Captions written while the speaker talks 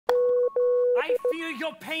I feel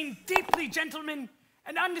your pain deeply, gentlemen,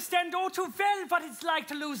 and understand all too well what it's like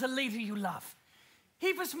to lose a leader you love.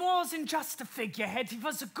 He was more than just a figurehead, he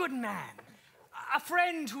was a good man. A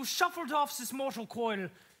friend who shuffled off this mortal coil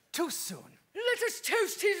too soon. Let us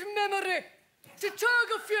toast his memory to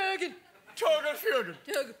Torgelfjörgen. Torgelfjörgen.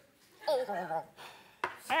 Oh.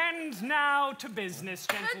 And now to business,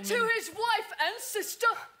 gentlemen. And to his wife and sister,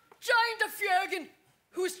 Jane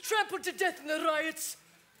who was trampled to death in the riots.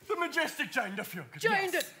 The majestic Jane de Fjörgen.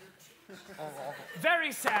 Jane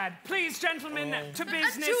Very sad. Please, gentlemen, to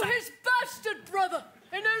business. And to his bastard brother,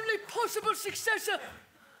 and only possible successor,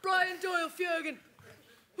 Brian Doyle Fjörgen,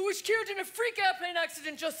 who was killed in a freak airplane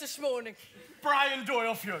accident just this morning. Brian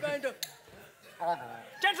Doyle Fjörgen. Brian Doyle.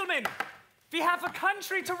 Gentlemen, we have a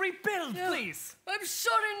country to rebuild, please. I'm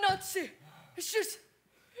sorry, Nazi. It's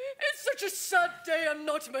such a sad day I'm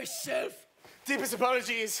not myself. Deepest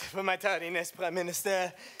apologies for my tardiness, Prime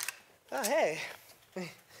Minister. Oh, hey.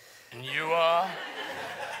 And you are?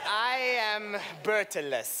 I am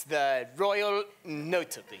Bertilus, the royal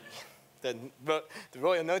notary. The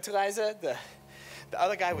royal notarizer. The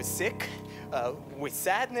other guy was sick, with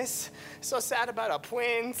sadness. So sad about our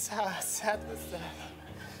twins. Sad was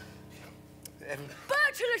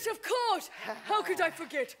Bertilus, of course! How could I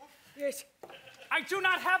forget? Yes. I do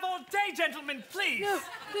not have all day, gentlemen, please. No,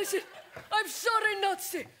 listen, I'm sorry,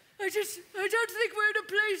 Nazi. I don't think we're in a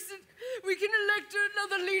place that we can elect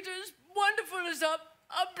another leader as wonderful as our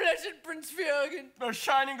blessed Prince Fjörgen. A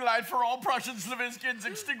shining light for all Prussian Sloviskians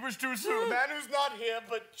extinguished too soon. a man who's not here,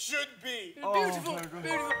 but should be. Beautiful,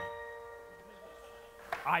 beautiful.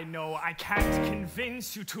 I know I can't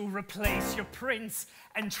convince you to replace your prince,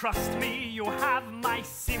 and trust me, you have my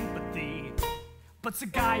sympathy. But the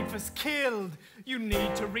guy was killed. You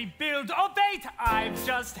need to rebuild. Oh, wait, I've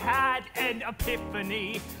just had an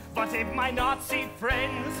epiphany. But if my Nazi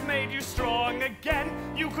friends made you strong again,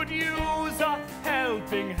 you could use a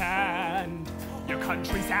helping hand. Your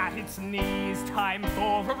country's at its knees, time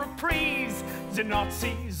for a reprise. The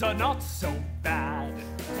Nazis are not so bad.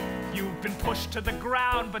 You've been pushed to the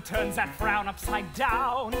ground, but turns that frown upside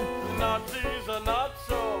down. The Nazis are not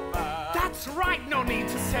so bad. That's right, no need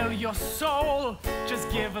to sell your soul. Just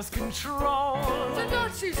give us control. The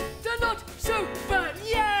Nazis, they're not so bad.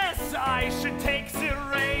 Yes, I should take the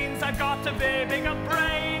reins. I've got a big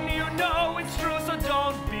brain. You know it's true, so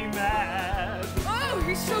don't be mad. Oh,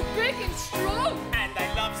 he's so big and strong. And I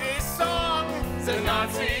love this song. The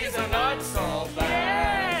Nazis are not so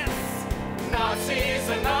bad. Yes, Nazis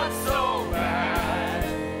are not so bad.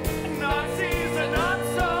 Nazis are not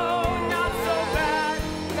so bad.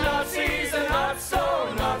 Nazis are not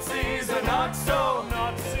so. Nazis are not so.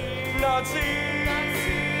 Nazis. Nazis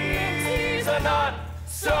are not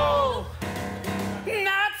so.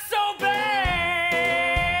 Not so bad.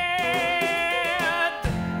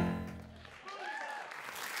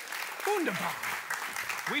 Wunderbar.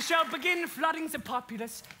 We shall begin flooding the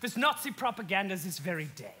populace with Nazi propaganda this very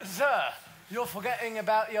day. Sir, you're forgetting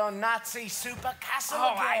about your Nazi super castle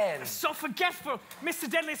again. I'm so forgetful. Mr.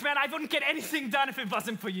 Deadliest, man, I wouldn't get anything done if it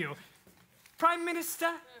wasn't for you. Prime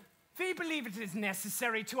Minister, we believe it is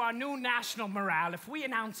necessary to our new national morale if we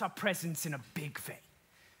announce our presence in a big way.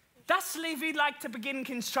 Thusly, we'd like to begin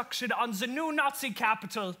construction on the new Nazi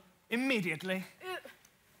capital immediately.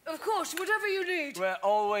 Of course, whatever you need. Well,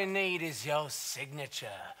 all we need is your signature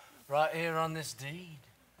right here on this deed.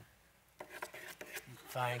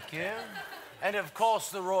 Thank you. And of course,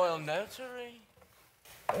 the royal notary.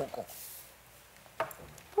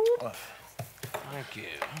 Thank you.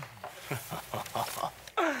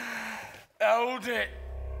 Hold it.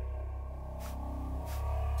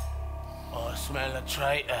 I smell a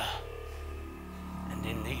traitor. And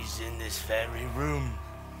he's in this very room.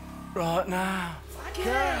 Right now.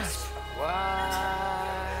 Yes.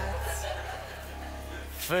 What?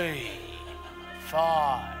 Fee.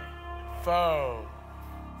 Fi. Fo.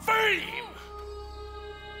 Fame!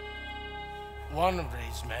 One of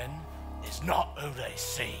these men is not who they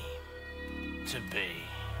seem to be.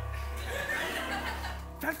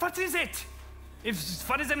 What is it?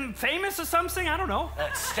 What is them famous or something? I don't know.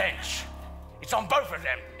 That stench. It's on both of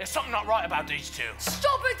them. There's something not right about these two.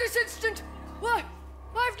 Stop it this instant! Why,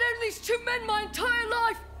 I've known these two men my entire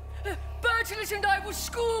life. Bertilus and I were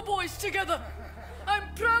schoolboys together. I'm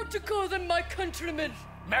proud to call them my countrymen.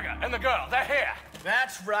 Mega and the girl, they're here.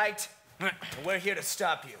 That's right. We're here to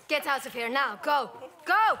stop you. Get out of here now. Go.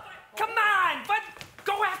 Go! Come on, but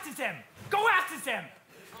go after them. Go after them.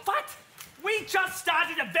 What? We just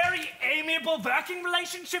started a very amiable working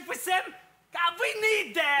relationship with them? We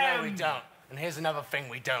need them. No, we don't. And here's another thing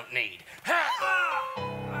we don't need.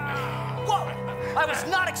 Whoa! I was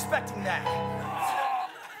not expecting that.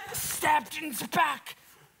 Stabbed in the back.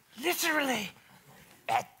 Literally.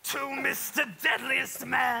 To Mr. Deadliest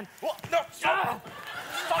Man. What? No, stop!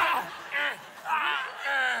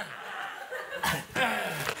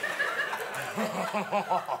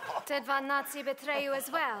 Did one Nazi betray you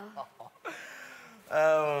as well?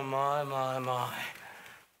 Oh, my.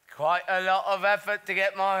 Quite a lot of effort to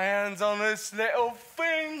get my hands on this little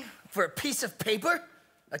thing. For a piece of paper?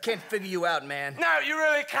 I can't figure you out, man. No, you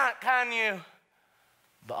really can't, can you?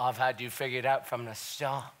 But I've had you figured out from the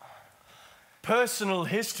start. Personal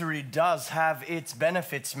history does have its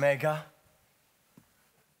benefits, Mega.